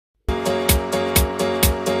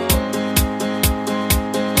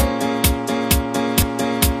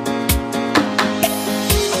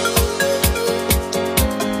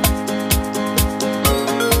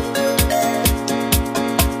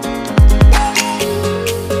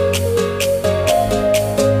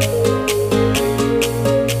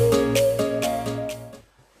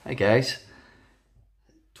guys,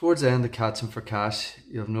 towards the end of Catching for Cash,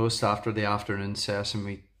 you'll have noticed after the afternoon session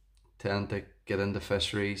we tend to get into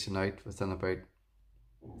fisheries and out within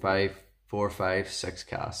about 4, 5, 6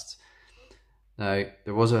 casts. Now,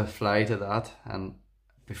 there was a fly to that, and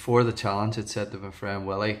before the challenge I'd said to my friend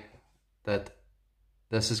Willie that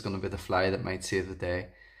this is going to be the fly that might save the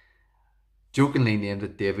day. Jokingly named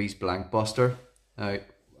it Davy's Blankbuster. Now,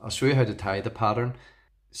 I'll show you how to tie the pattern.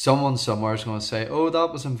 Someone somewhere is going to say, oh,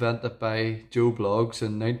 that was invented by Joe Bloggs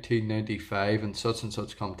in 1995 in such and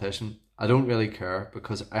such competition. I don't really care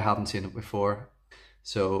because I haven't seen it before.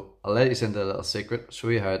 So I'll let you into a little secret, show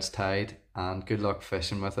you how it's tied, and good luck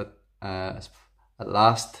fishing with it. At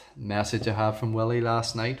last message I had from Willie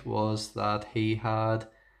last night was that he had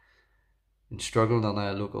been struggling on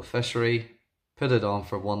a local fishery, put it on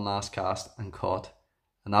for one last cast and caught.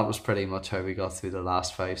 And that was pretty much how we got through the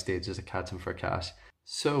last 5 stages of Catching for Cash.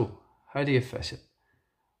 So, how do you fish it?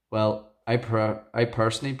 Well, I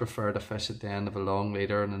personally prefer to fish at the end of a long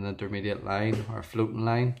leader and an intermediate line or a floating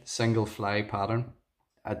line, single fly pattern.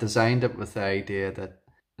 I designed it with the idea that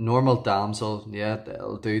a normal damsel, yeah,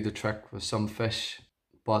 it'll do the trick with some fish,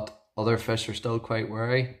 but other fish are still quite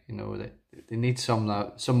wary. You know, they need some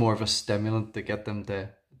more of a stimulant to get them to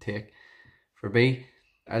take. For me,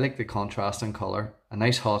 I like the contrast in colour. A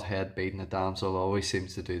nice hot head bait in a damsel always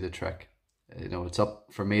seems to do the trick. You know,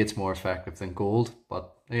 for me it's more effective than gold,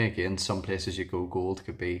 but again, some places you go gold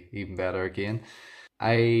could be even better again.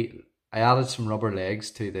 I added some rubber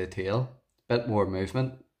legs to the tail, bit more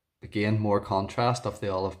movement, again more contrast of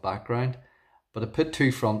the olive background, but I put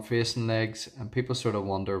 2 front facing legs and people sort of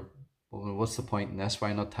wonder, well, what's the point in this,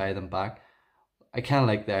 why not tie them back? I kind of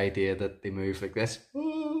like the idea that they move like this,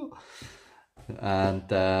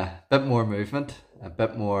 and a bit more movement, a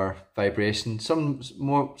bit more vibration, something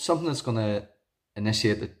that's going to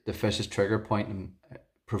initiate the fish's trigger point and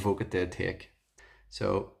provoke it to a take.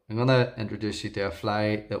 So I'm going to introduce you to a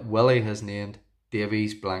fly that Willie has named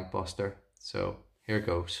Davy's Blankbuster. So here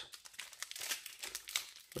goes.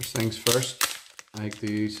 First things first, I like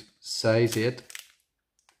to use size 8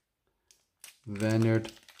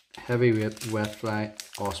 Vineyard heavyweight wet fly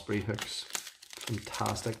osprey hooks.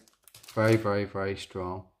 Fantastic. Very, very, very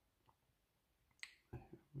strong.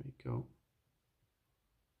 There we go.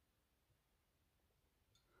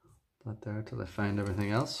 That there till I find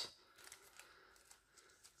everything else.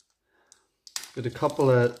 Got a couple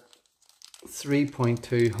of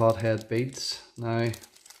 3.2 hothead beads. Now, you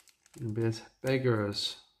can be as big or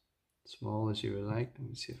as small as you would like. Let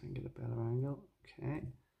me see if I can get a better angle. Okay.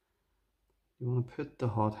 You want to put the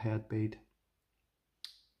hothead bead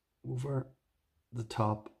over the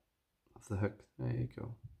top of the hook. There you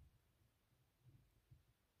go.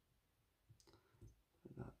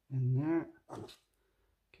 Put that in there.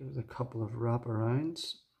 Give it a couple of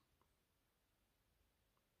wraparounds.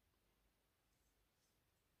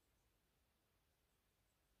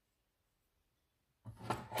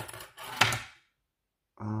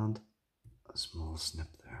 And a small snip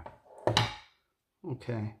there.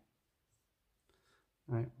 Okay.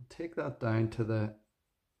 Right, we'll take that down to the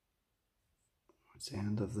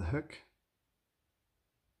end of the hook.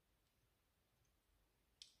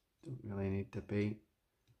 Don't really need to be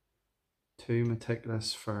too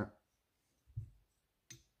meticulous for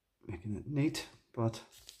making it neat, but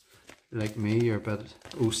if you're like me, you're a bit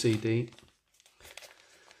OCD.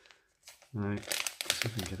 Now, see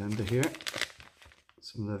if we can get into here.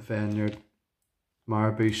 Some of the Vineyard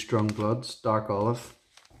Marabou Strung Bloods, dark olive.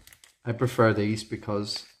 I prefer these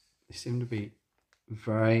because they seem to be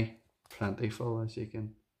very plentiful. As you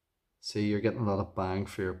can see, you're getting a lot of bang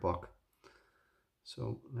for your buck.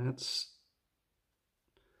 So let's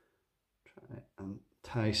try and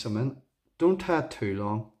tie some in. Don't tie it too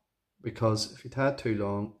long, because if you tie it too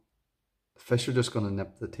long, the fish are just going to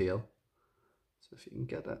nip the tail. So if you can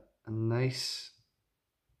get a nice,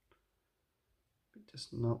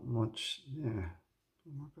 just not much there,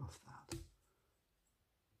 work off that.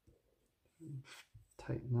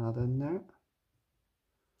 Tighten that in there.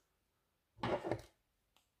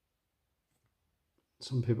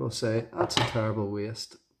 Some people say that's a terrible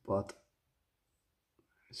waste, but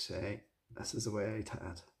I say this is the way I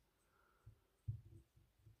tie it.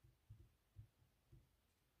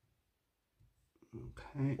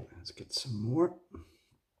 Okay, let's get some more.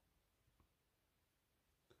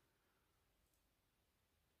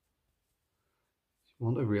 You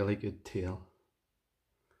want a really good tail.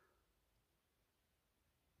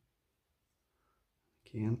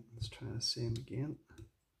 Again, let's try the same again.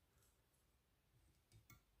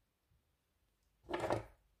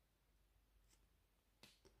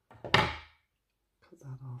 Cut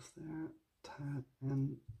that off there, tie it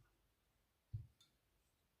in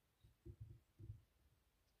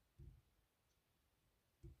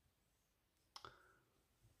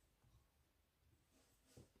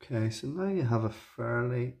Okay, so now you have a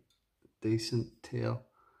fairly decent tail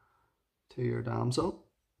to your damsel.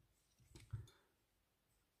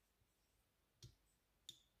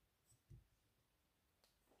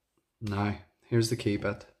 Now, here's the key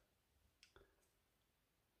bit.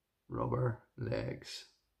 Rubber legs.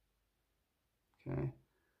 Okay,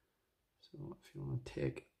 so if you want to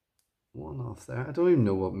take one off there, I don't even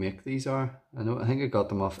know what make these are. I think I got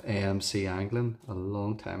them off AMC Angling a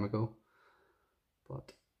long time ago,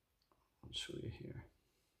 but I'll show you here.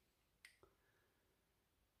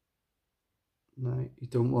 Now, you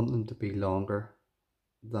don't want them to be longer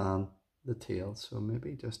than the tail, so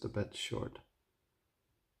maybe just a bit short.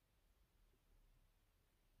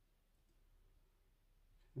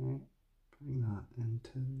 Okay, bring that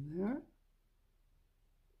into there.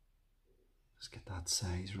 Just get that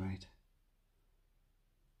size right.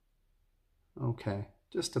 Okay,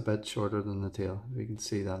 just a bit shorter than the tail, if you can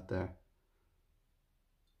see that there.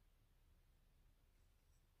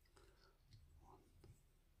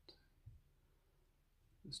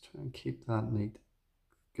 Just try and keep that neat.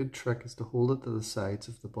 Good trick is to hold it to the sides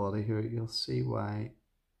of the body here. You'll see why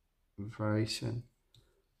very soon.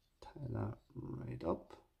 Tie that right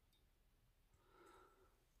up.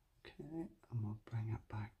 Okay, and we'll bring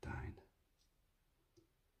it back down.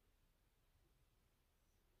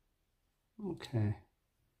 Okay.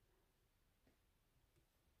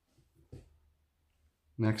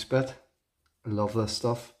 Next bit. I love this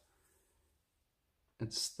stuff.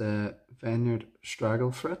 It's the Vineyard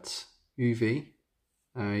Straggle Fritz UV.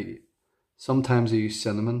 Sometimes I use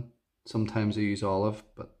cinnamon, sometimes I use olive,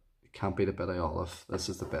 but it can't beat a bit of olive. This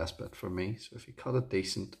is the best bit for me. So if you cut a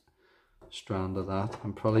decent strand of that,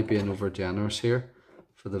 I'm probably being over generous here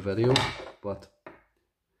for the video, but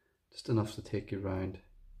just enough to take you around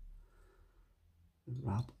the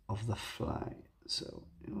wrap of the fly. So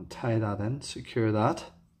you know, tie that in, secure that,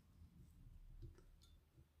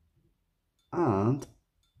 and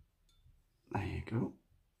there you go.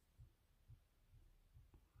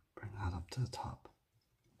 Bring that up to the top.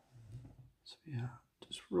 So yeah,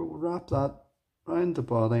 just wrap that around the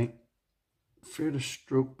body. Fear to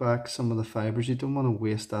stroke back some of the fibres. You don't want to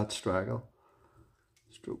waste that straggle.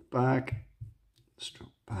 Stroke back,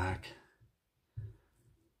 stroke back,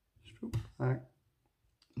 stroke back.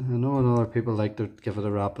 I know other people like to give it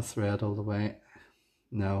a wrap of thread all the way.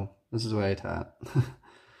 No, this is the way I tie it.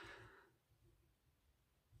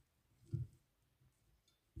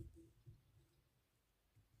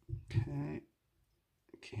 Okay,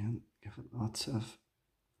 again, give it lots of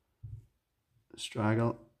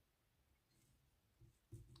straggle.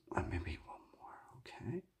 And maybe one more,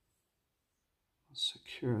 okay. I'll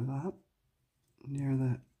secure that near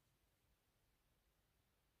the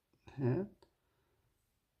head.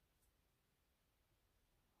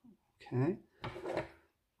 Okay.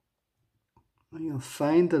 And you'll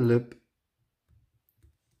find the loop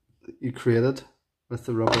that you created with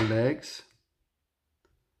the rubber legs.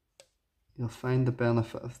 You'll find the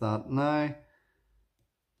benefit of that now,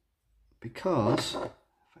 because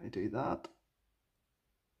if I do that,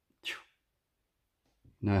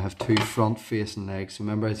 now I have two front facing legs.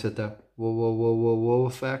 Remember I said the whoa whoa whoa whoa whoa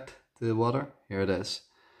effect to the water? Here it is.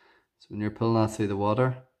 So when you're pulling that through the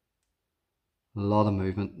water, a lot of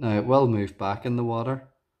movement. Now it will move back in the water,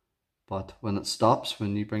 but when it stops,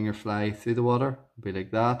 when you bring your fly through the water, it'll be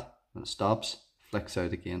like that. When it stops, flicks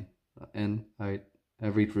out again. In, out,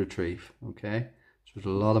 every retrieve. Okay? So there's a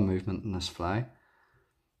lot of movement in this fly.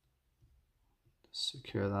 Just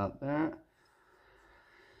secure that there.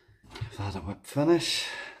 Give that a whip finish.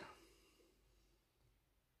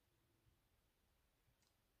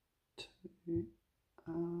 2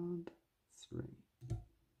 and 3.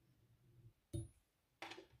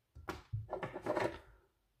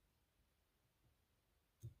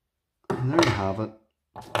 And there you have it.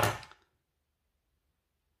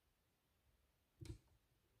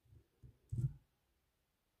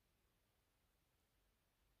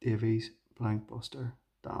 Davy's Blankbuster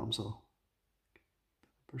Damsel.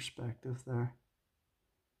 Perspective there.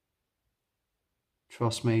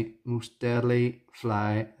 Trust me, most deadly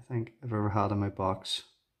fly I think I've ever had in my box.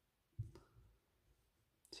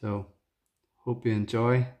 So, hope you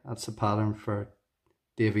enjoy. That's the pattern for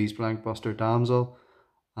Davy's Blankbuster Damsel,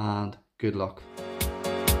 and good luck.